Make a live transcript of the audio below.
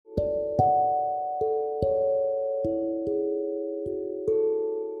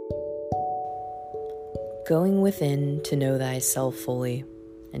Going within to know thyself fully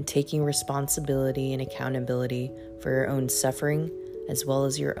and taking responsibility and accountability for your own suffering as well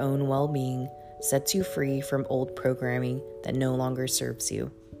as your own well-being sets you free from old programming that no longer serves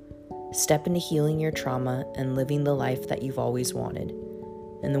you. Step into healing your trauma and living the life that you've always wanted.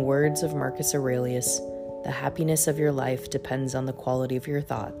 In the words of Marcus Aurelius, the happiness of your life depends on the quality of your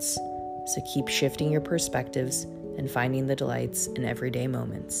thoughts, so keep shifting your perspectives and finding the delights in everyday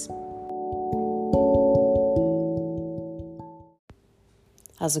moments.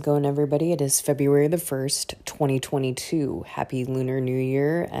 How's it going, everybody? It is February the 1st, 2022. Happy Lunar New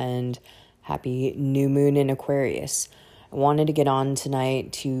Year and happy new moon in Aquarius. I wanted to get on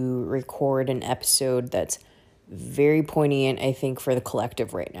tonight to record an episode that's very poignant, I think, for the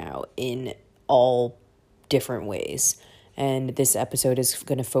collective right now in all different ways. And this episode is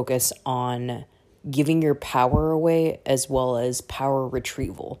going to focus on giving your power away as well as power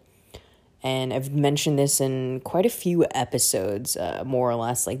retrieval. And I've mentioned this in quite a few episodes, more or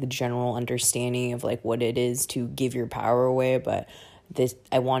less like the general understanding of like what it is to give your power away. But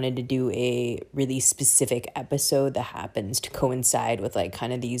I wanted to do a really specific episode that happens to coincide with like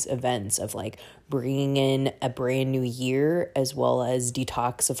kind of these events of like bringing in a brand new year as well as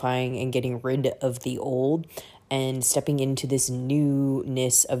detoxifying and getting rid of the old and stepping into this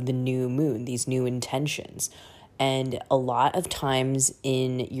newness of the new moon, these new intentions. And a lot of times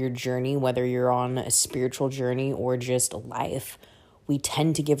in your journey, whether you're on a spiritual journey or just life, we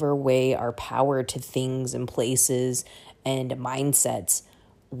tend to give away our power to things and places and mindsets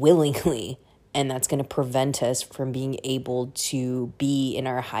willingly. And that's going to prevent us from being able to be in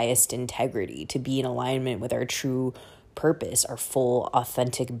our highest integrity, to be in alignment with our true purpose, our full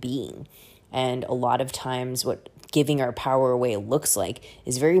authentic being. And a lot of times what giving our power away looks like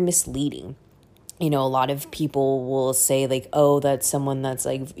is very misleading. You know, a lot of people will say like, oh, that's someone that's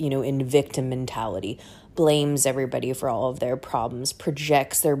like, you know, in victim mentality, blames everybody for all of their problems,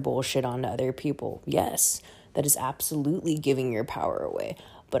 projects their bullshit onto other people. Yes, that is absolutely giving your power away.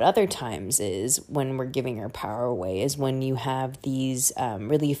 But other times is when we're giving our power away is when you have these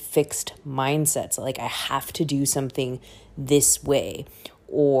really fixed mindsets, like I have to do something this way,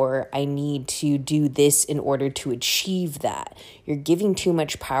 or I need to do this in order to achieve that. You're giving too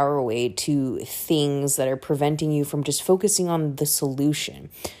much power away to things that are preventing you from just focusing on the solution.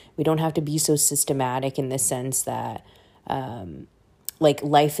 We don't have to be so systematic in the sense that like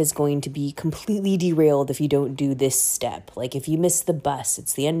life is going to be completely derailed if you don't do this step. Like if you miss the bus,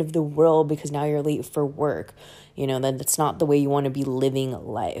 it's the end of the world because now you're late for work. You know, that's not the way you want to be living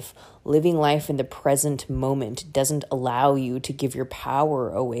life. Living life in the present moment doesn't allow you to give your power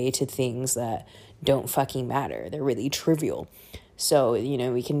away to things that don't fucking matter. They're really trivial. So, you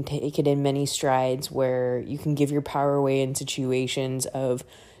know, we can take it in many strides where you can give your power away in situations of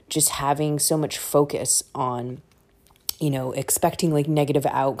just having so much focus on, you know, expecting like negative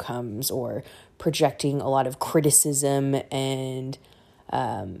outcomes or projecting a lot of criticism and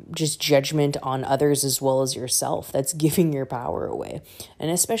just judgment on others as well as yourself. That's giving your power away.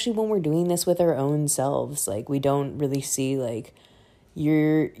 And especially when we're doing this with our own selves, like we don't really see like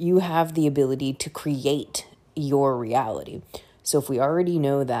you have the ability to create your reality. So if we already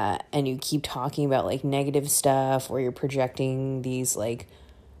know that and you keep talking about like negative stuff or you're projecting these like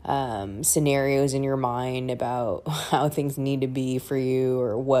scenarios in your mind about how things need to be for you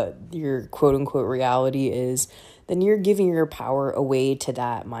or what your quote unquote reality is, then you're giving your power away to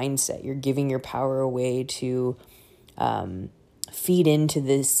that mindset. You're giving your power away to feed into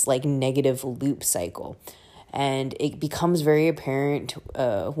this like negative loop cycle. And it becomes very apparent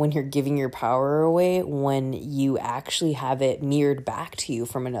when you're giving your power away when you actually have it mirrored back to you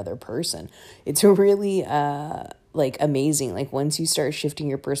from another person. It's really like amazing. Like once you start shifting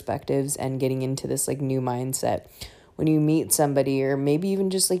your perspectives and getting into this like new mindset, when you meet somebody or maybe even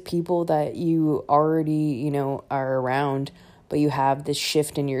just like people that you already, you know, are around, but you have this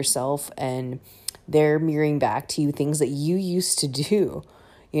shift in yourself and they're mirroring back to you things that you used to do.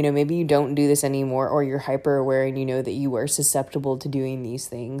 You know, maybe you don't do this anymore or you're hyper aware and you know that you are susceptible to doing these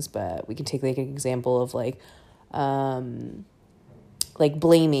things. But we can take like an example of like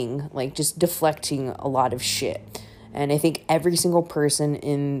blaming, like just deflecting a lot of shit. And I think every single person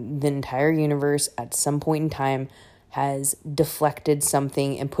in the entire universe at some point in time has deflected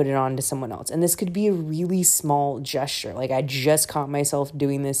something and put it on to someone else. And this could be a really small gesture. Like I just caught myself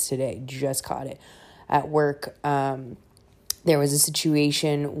doing this today, just caught it at work. There was a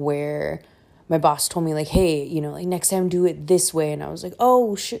situation where my boss told me like, hey, you know, like next time do it this way. And I was like,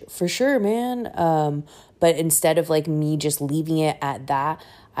 oh, for sure, man. But instead of like me just leaving it at that,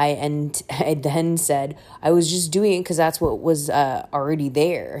 I then said I was just doing it because that's what was already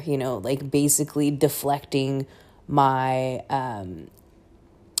there, like basically deflecting my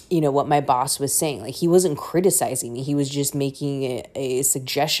what my boss was saying. Like, he wasn't criticizing me. He was just making it a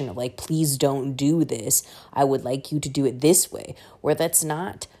suggestion of like, please don't do this. I would like you to do it this way. Where that's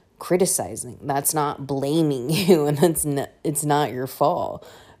not criticizing. That's not blaming you, and it's not your fault.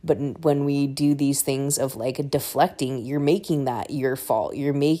 But when we do these things of like deflecting, you're making that your fault.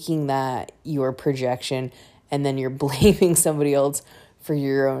 You're making that your projection, and then you're blaming somebody else for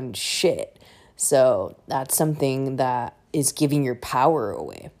your own shit. So that's something that is giving your power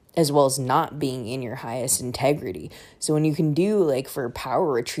away, as well as not being in your highest integrity. So when you can do like for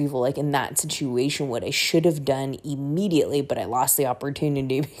power retrieval, like in that situation, what I should have done immediately, but I lost the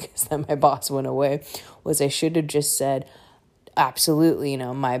opportunity because then my boss went away, was I should have just said, absolutely,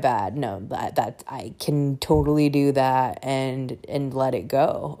 my bad. No, that I can totally do that and let it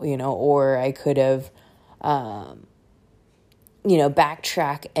go, or I could have,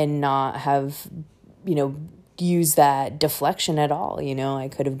 backtrack and not have, use that deflection at all. I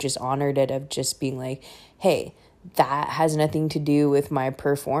could have just honored it of just being like, hey, that has nothing to do with my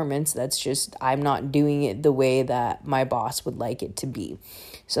performance. That's just, I'm not doing it the way that my boss would like it to be.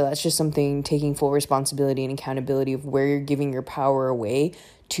 So that's just something, taking full responsibility and accountability of where you're giving your power away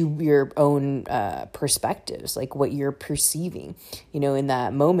to your own perspectives, like what you're perceiving, in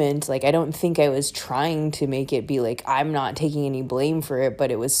that moment. Like, I don't think I was trying to make it be like, I'm not taking any blame for it, but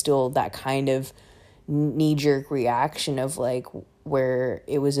it was still that kind of knee-jerk reaction of like, where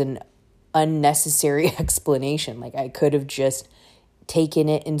it was an unnecessary explanation. Like, I could have just taken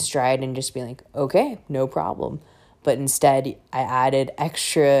it in stride and just been like, okay, no problem. But instead, I added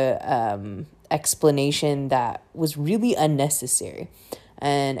extra explanation that was really unnecessary.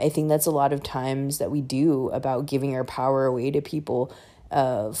 And I think that's a lot of times that we do about giving our power away to people,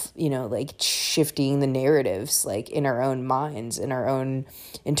 of, like shifting the narratives, like in our own minds, in our own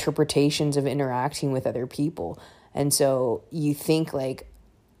interpretations of interacting with other people. And so you think like,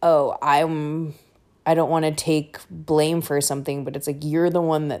 oh, I don't want to take blame for something, but it's like you're the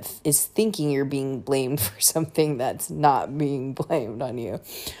one that is thinking you're being blamed for something that's not being blamed on you.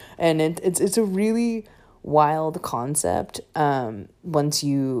 And it's a really wild concept once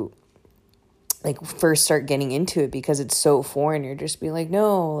you like first start getting into it, because it's so foreign. You're just being like,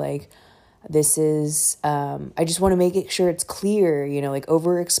 no, like this is I just want to make it sure it's clear, like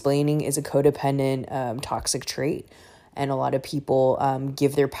over explaining is a codependent toxic trait. And a lot of people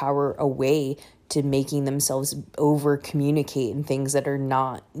give their power away to making themselves over communicate in things that are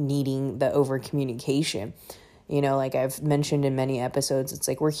not needing the over communication. Like I've mentioned in many episodes, it's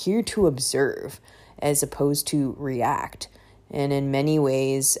like we're here to observe as opposed to react. And in many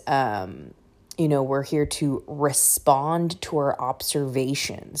ways, we're here to respond to our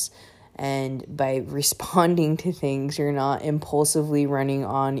observations. And by responding to things, you're not impulsively running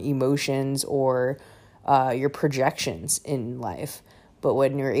on emotions or your projections in life. But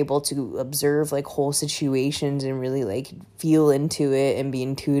when you're able to observe like whole situations and really like feel into it and be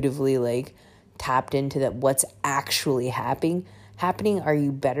intuitively like tapped into that what's actually happening, are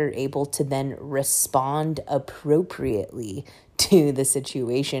you better able to then respond appropriately to the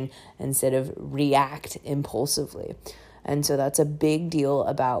situation instead of react impulsively. And so that's a big deal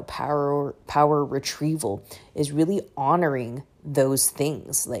about power retrieval, is really honoring those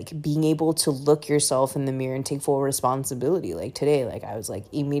things, like being able to look yourself in the mirror and take full responsibility. Like today, like I was like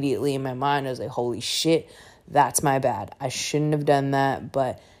immediately in my mind, I was like, holy shit, that's my bad. I shouldn't have done that,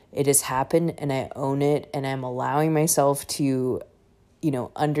 but it has happened and I own it, and I'm allowing myself to,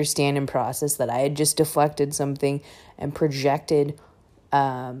 understand and process that I had just deflected something and projected,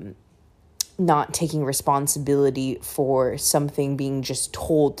 not taking responsibility for something being just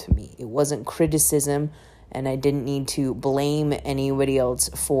told to me. It wasn't criticism, and I didn't need to blame anybody else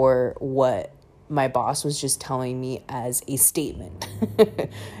for what my boss was just telling me as a statement,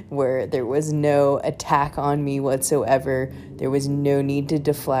 where there was no attack on me whatsoever. There was no need to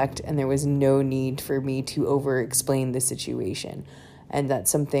deflect, and there was no need for me to over-explain the situation. And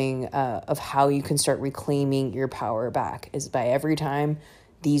that's something of how you can start reclaiming your power back, is by every time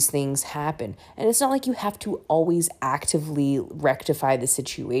these things happen. And it's not like you have to always actively rectify the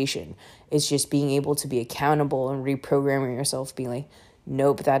situation. It's just being able to be accountable and reprogramming yourself, being like,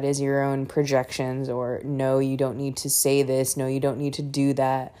 nope, that is your own projections, or no, you don't need to say this. No, you don't need to do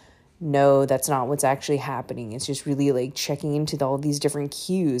that. No, that's not what's actually happening. It's just really like checking into all these different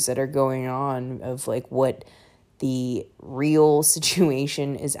cues that are going on of like what the real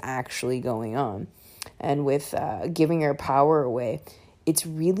situation is actually going on. And with giving our power away, it's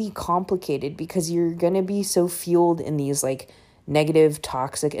really complicated because you're going to be so fueled in these like negative,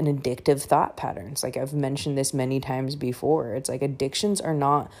 toxic, and addictive thought patterns. Like I've mentioned this many times before. It's like addictions are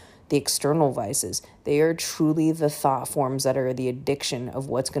not the external vices. They are truly the thought forms that are the addiction of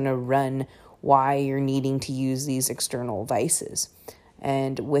what's going to run why you're needing to use these external vices.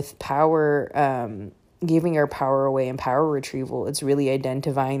 And with power, giving our power away in power retrieval, it's really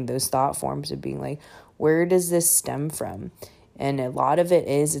identifying those thought forms of being like, where does this stem from? And a lot of it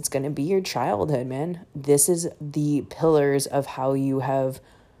is, it's going to be your childhood, man. This is the pillars of how you have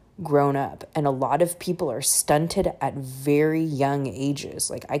grown up. And a lot of people are stunted at very young ages.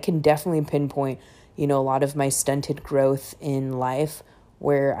 Like I can definitely pinpoint, a lot of my stunted growth in life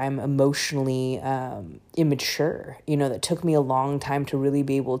where I'm emotionally immature, that took me a long time to really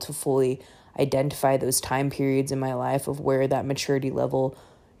be able to fully identify those time periods in my life of where that maturity level,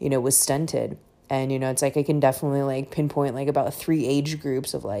 was stunted. And, it's like I can definitely like pinpoint like about 3 age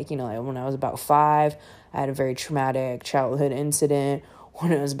groups of like, like when I was about 5, I had a very traumatic childhood incident.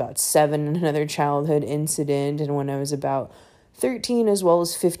 When I was about 7, another childhood incident. And when I was about 13 as well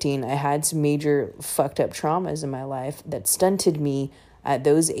as 15, I had some major fucked up traumas in my life that stunted me at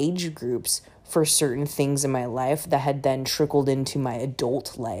those age groups for certain things in my life that had then trickled into my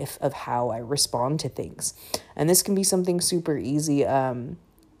adult life of how I respond to things. And this can be something super easy.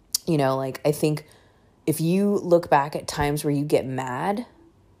 Like I think if you look back at times where you get mad,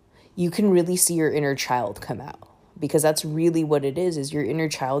 you can really see your inner child come out, because that's really what it is your inner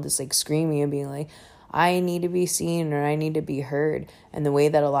child is like screaming and being like, I need to be seen or I need to be heard. And the way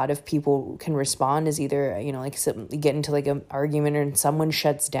that a lot of people can respond is either, like get into like an argument and someone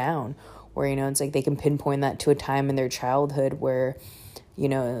shuts down, or, it's like they can pinpoint that to a time in their childhood where,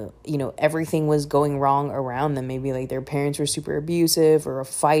 everything was going wrong around them. Maybe like their parents were super abusive or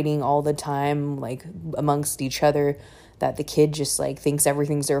fighting all the time, like amongst each other, that the kid just like thinks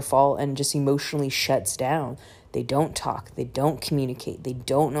everything's their fault and just emotionally shuts down. They don't talk, they don't communicate, they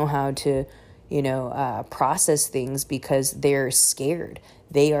don't know how to, process things because they're scared.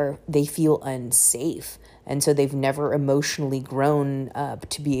 They feel unsafe. And so they've never emotionally grown up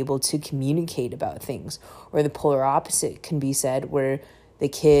to be able to communicate about things. Or the polar opposite can be said, where the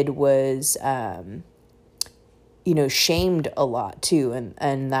kid was, shamed a lot too.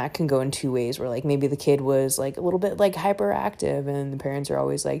 And that can go in 2 ways, where like maybe the kid was like a little bit like hyperactive and the parents are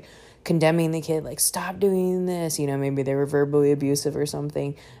always like condemning the kid, like, stop doing this. Maybe they were verbally abusive or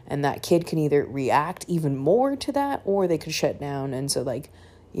something. And that kid can either react even more to that, or they could shut down. And so like,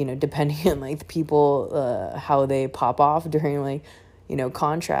 depending on like the people, how they pop off during like,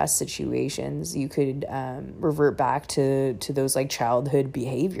 contrast situations, you could revert back to those like childhood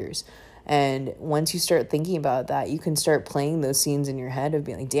behaviors. And once you start thinking about that, you can start playing those scenes in your head of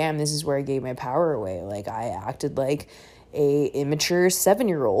being like, damn, this is where I gave my power away. Like I acted like a immature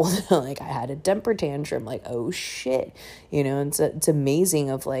 7-year-old. Like I had a temper tantrum. Like, oh shit. It's amazing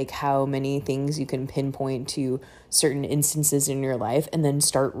of like how many things you can pinpoint to certain instances in your life and then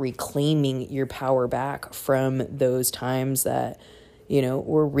start reclaiming your power back from those times that,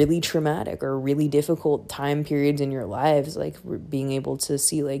 were really traumatic or really difficult time periods in your lives. Like being able to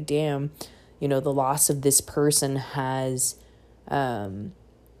see like, damn, the loss of this person has,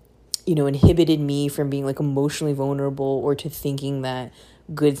 inhibited me from being like emotionally vulnerable or to thinking that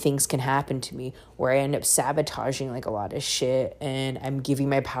good things can happen to me, where I end up sabotaging like a lot of shit and I'm giving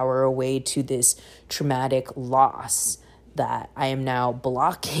my power away to this traumatic loss that I am now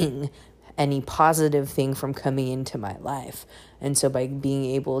blocking any positive thing from coming into my life. And so by being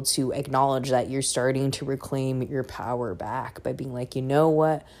able to acknowledge that, you're starting to reclaim your power back by being like, you know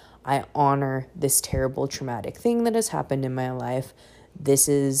what? I honor this terrible traumatic thing that has happened in my life. This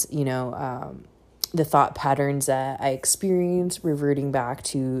is, the thought patterns that I experience reverting back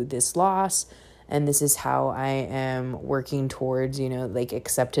to this loss. And this is how I am working towards, like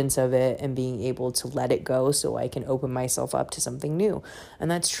acceptance of it and being able to let it go so I can open myself up to something new.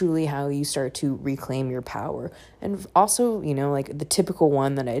 And that's truly how you start to reclaim your power. And also, like the typical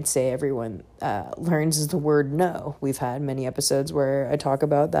one that I'd say everyone learns is the word no. We've had many episodes where I talk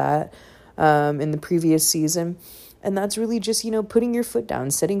about that in the previous season. And that's really just, putting your foot down,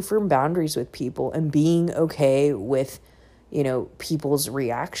 setting firm boundaries with people and being okay with, people's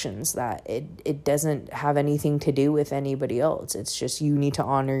reactions, that it doesn't have anything to do with anybody else. It's just you need to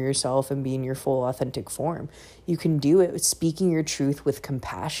honor yourself and be in your full authentic form. You can do it with speaking your truth with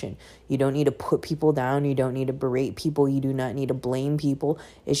compassion. You don't need to put people down. You don't need to berate people. You do not need to blame people.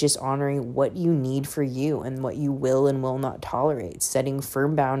 It's just honoring what you need for you and what you will and will not tolerate, setting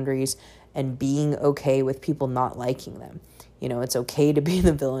firm boundaries and being okay with people not liking them. It's okay to be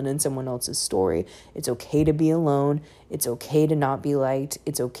the villain in someone else's story. It's okay to be alone. It's okay to not be liked.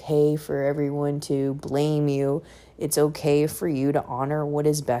 It's okay for everyone to blame you. It's okay for you to honor what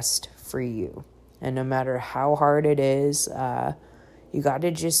is best for you. And no matter how hard it is, you got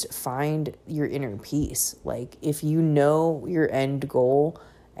to just find your inner peace. Like, if you know your end goal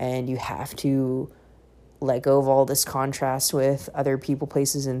and you have to let go of all this contrast with other people,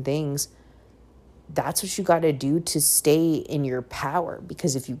 places, and things, that's what you got to do to stay in your power.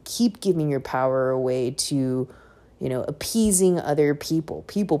 Because if you keep giving your power away to, appeasing other people,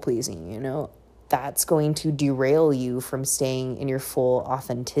 people pleasing, that's going to derail you from staying in your full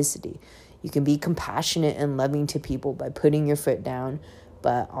authenticity. You can be compassionate and loving to people by putting your foot down,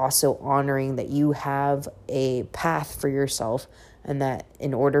 but also honoring that you have a path for yourself, and that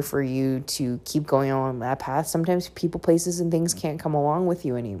in order for you to keep going on that path, sometimes people, places, and things can't come along with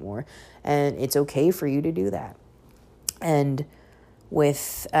you anymore. And it's okay for you to do that. And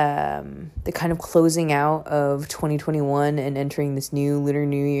with the kind of closing out of 2021 and entering this new Lunar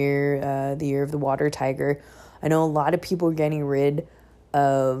New Year, the year of the water tiger, I know a lot of people are getting rid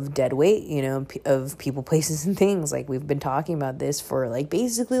of dead weight, of people, places, and things. Like, we've been talking about this for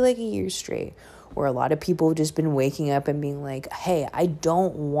basically a year straight, where a lot of people have just been waking up and being like, hey, I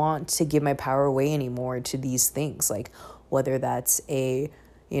don't want to give my power away anymore to these things. Like, whether that's a,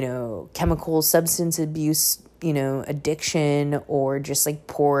 chemical substance abuse, addiction, or just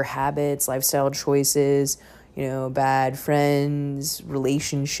poor habits, lifestyle choices, bad friends,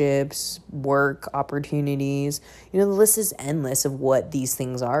 relationships, work opportunities. The list is endless of what these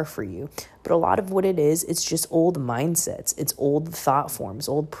things are for you. But a lot of what it is, it's just old mindsets. It's old thought forms,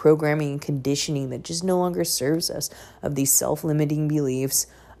 old programming and conditioning that just no longer serves us, of these self-limiting beliefs,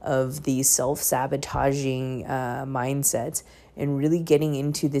 of these self-sabotaging mindsets, and really getting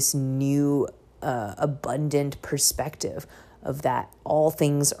into this new abundant perspective of that all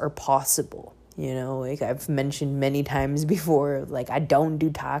things are possible. I've mentioned many times before, I don't do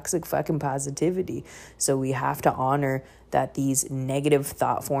toxic fucking positivity. So we have to honor that these negative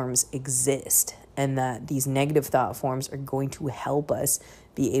thought forms exist, and that these negative thought forms are going to help us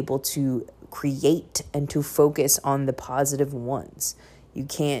be able to create and to focus on the positive ones. You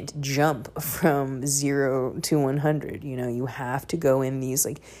can't jump from 0 to 100. You have to go in these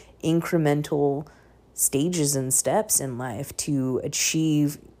incremental stages and steps in life to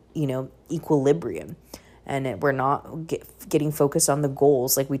achieve equilibrium. And we're not getting focused on the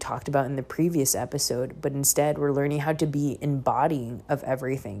goals like we talked about in the previous episode, but instead we're learning how to be embodying of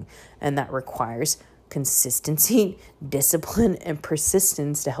everything. And that requires consistency, discipline, and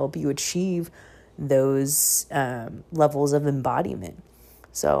persistence to help you achieve those levels of embodiment.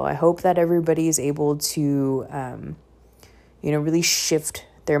 So I hope that everybody is able to, really shift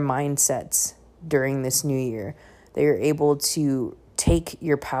their mindsets during this new year. They are able to take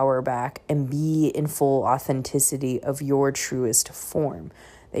your power back and be in full authenticity of your truest form.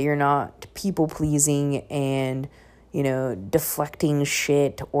 That you're not people-pleasing and, deflecting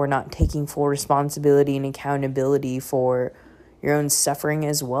shit, or not taking full responsibility and accountability for your own suffering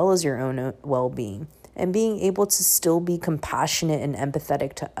as well as your own well-being. And being able to still be compassionate and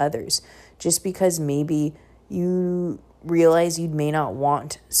empathetic to others. Just because maybe you realize you may not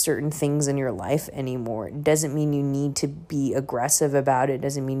want certain things in your life anymore, it doesn't mean you need to be aggressive about it. It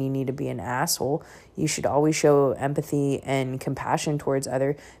doesn't mean you need to be an asshole. You should always show empathy and compassion towards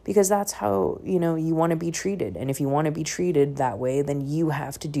others, because that's how, you want to be treated. And if you want to be treated that way, then you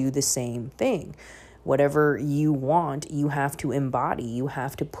have to do the same thing. Whatever you want, you have to embody. You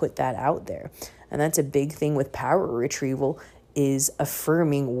have to put that out there. And that's a big thing with power retrieval, is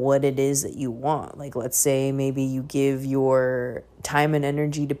affirming what it is that you want. Let's say maybe you give your time and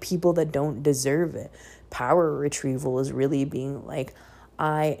energy to people that don't deserve it. Power retrieval is really being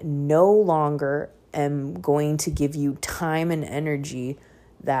I no longer am going to give you time and energy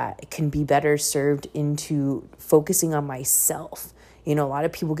that can be better served into focusing on myself. A lot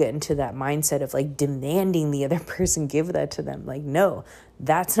of people get into that mindset of demanding the other person give that to them. No,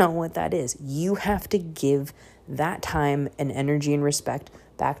 that's not what that is. You have to give that time and energy and respect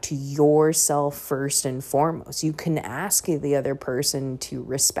back to yourself first and foremost. You can ask the other person to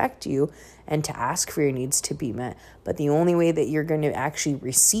respect you and to ask for your needs to be met. But the only way that you're going to actually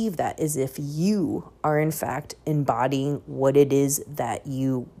receive that is if you are in fact embodying what it is that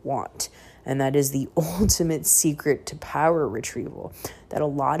you want. And that is the ultimate secret to power retrieval that a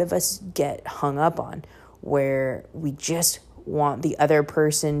lot of us get hung up on, where we just want the other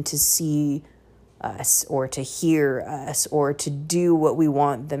person to see us or to hear us or to do what we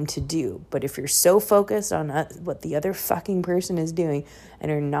want them to do. But if you're so focused on what the other fucking person is doing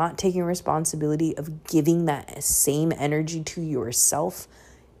and are not taking responsibility of giving that same energy to yourself,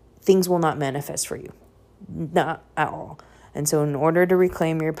 things will not manifest for you. Not at all. And so in order to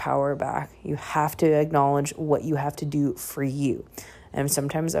reclaim your power back, you have to acknowledge what you have to do for you. And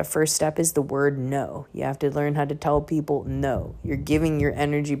sometimes that first step is the word no. You have to learn how to tell people no. You're giving your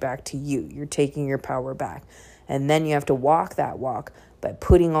energy back to you. You're taking your power back. And then you have to walk that walk by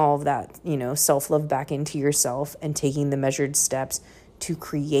putting all of that, self-love back into yourself and taking the measured steps to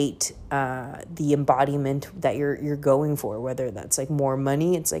create the embodiment that you're going for, whether that's like more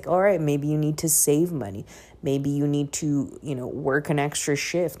money. It's like, all right, maybe you need to save money. Maybe you need to, work an extra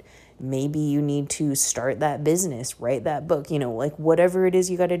shift. Maybe you need to start that business, write that book, like whatever it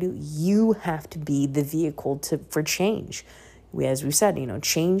is you got to do, you have to be the vehicle for change. As we said,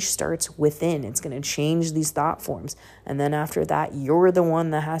 change starts within. It's going to change these thought forms. And then after that, you're the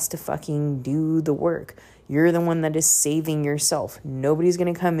one that has to fucking do the work. You're the one that is saving yourself. Nobody's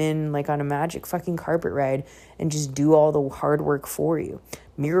going to come in like on a magic fucking carpet ride and just do all the hard work for you.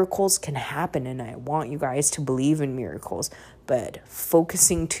 Miracles can happen, and I want you guys to believe in miracles, but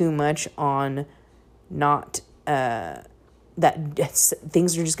focusing too much on not that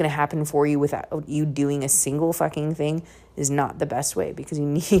things are just going to happen for you without you doing a single fucking thing is not the best way, because you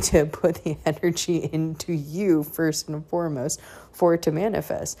need to put the energy into you first and foremost for it to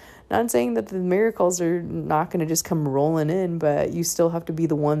manifest. Not saying that the miracles are not going to just come rolling in, but you still have to be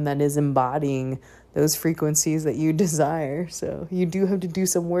the one that is embodying those frequencies that you desire. So you do have to do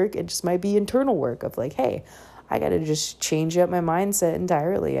some work. It just might be internal work of like, hey, I got to just change up my mindset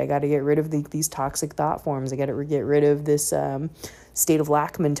entirely. I got to get rid of these toxic thought forms. I got to get rid of this state of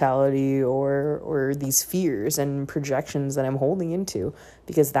lack mentality or these fears and projections that I'm holding into,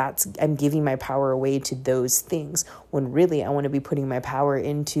 because I'm giving my power away to those things when really I want to be putting my power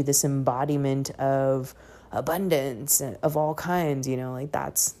into this embodiment of abundance of all kinds. Like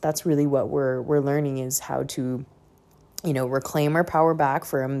that's really what we're learning, is how to reclaim our power back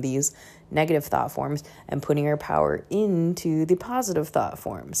from these negative thought forms and putting our power into the positive thought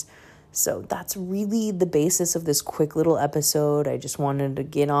forms. So that's really the basis of this quick little episode. I just wanted to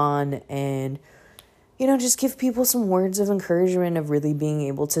get on and, just give people some words of encouragement of really being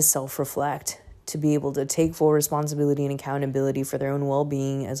able to self-reflect, to be able to take full responsibility and accountability for their own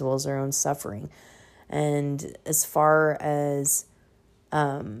well-being as well as their own suffering. And as far as,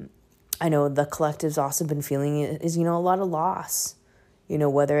 I know the collective's also been feeling is, a lot of loss,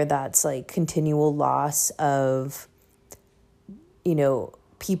 whether that's like continual loss of,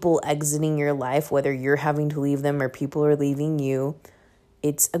 people exiting your life, whether you're having to leave them or people are leaving you.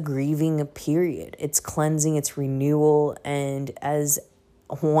 It's a grieving period. It's cleansing, it's renewal. And as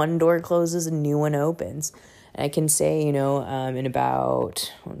one door closes, a new one opens. And I can say, in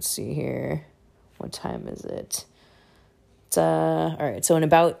about, let's see here, what time is it? All right, so in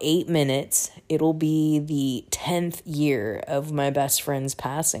about 8 minutes, it'll be the 10th year of my best friend's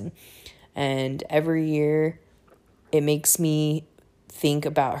passing. And every year, it makes me think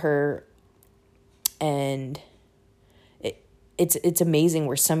about her, and it's amazing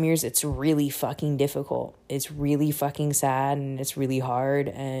where some years it's really fucking difficult. It's really fucking sad, and it's really hard,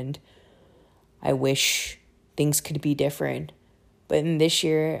 and I wish things could be different. But in this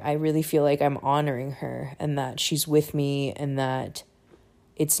year, I really feel like I'm honoring her and that she's with me and that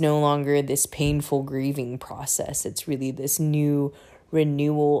it's no longer this painful grieving process. It's really this new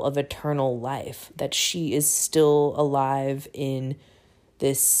renewal of eternal life, that she is still alive in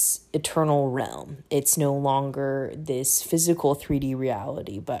this eternal realm. It's no longer this physical 3D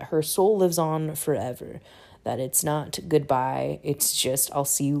reality, but her soul lives on forever. That it's not goodbye, it's just I'll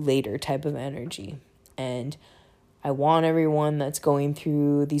see you later type of energy. And I want everyone that's going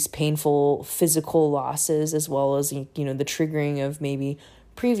through these painful physical losses, as well as, the triggering of maybe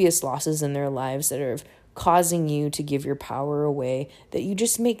previous losses in their lives that are causing you to give your power away, that you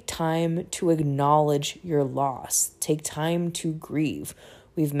just make time to acknowledge your loss. Take time to grieve.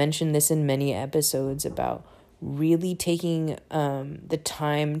 We've mentioned this in many episodes about really taking the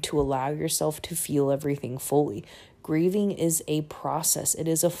time to allow yourself to feel everything fully. Grieving is a process. It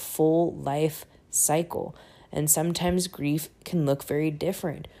is a full life cycle. And sometimes grief can look very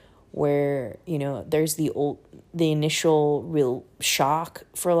different, where, there's the initial real shock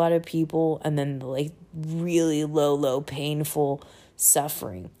for a lot of people, and then the like really low, painful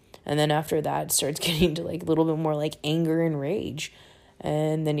suffering. And then after that, it starts getting to like a little bit more like anger and rage.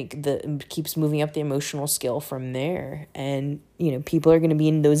 And then it keeps moving up the emotional scale from there. And, people are going to be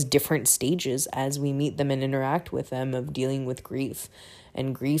in those different stages as we meet them and interact with them of dealing with grief.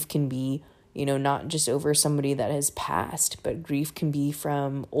 And grief can be, not just over somebody that has passed, but grief can be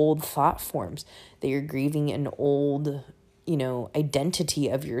from old thought forms, that you're grieving an old, identity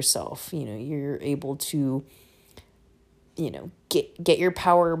of yourself. You're able to, get your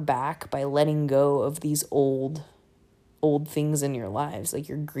power back by letting go of these old old things in your lives. Like,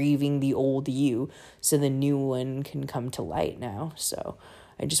 you're grieving the old you so the new one can come to light now. So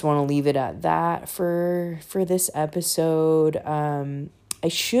I just want to leave it at that for this episode. I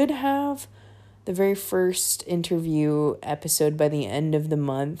should have the very first interview episode by the end of the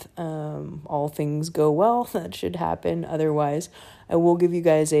month. All things go well, that should happen. Otherwise, I will give you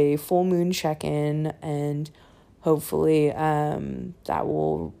guys a full moon check-in, and hopefully that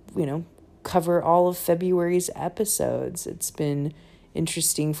will, cover all of February's episodes. It's been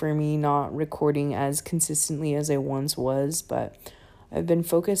interesting for me not recording as consistently as I once was, but I've been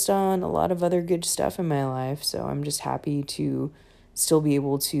focused on a lot of other good stuff in my life, so I'm just happy to still be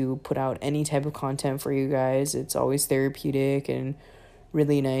able to put out any type of content for you guys. It's always therapeutic and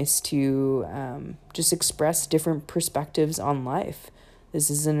really nice to just express different perspectives on life. This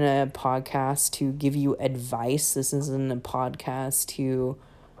isn't a podcast to give you advice. This isn't a podcast to,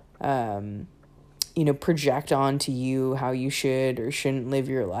 project onto you how you should or shouldn't live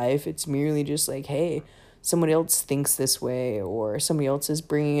your life. It's merely just like, hey, somebody else thinks this way, or somebody else is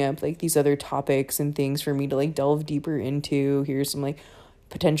bringing up like these other topics and things for me to like delve deeper into. Here's some like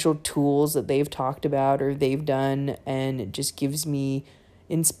potential tools that they've talked about or they've done, and it just gives me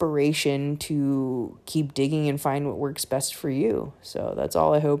inspiration to keep digging and find what works best for you. So that's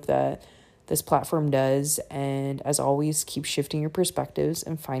all I hope that this platform does. And as always, keep shifting your perspectives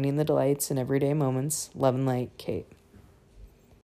and finding the delights in everyday moments. Love and light, Kate.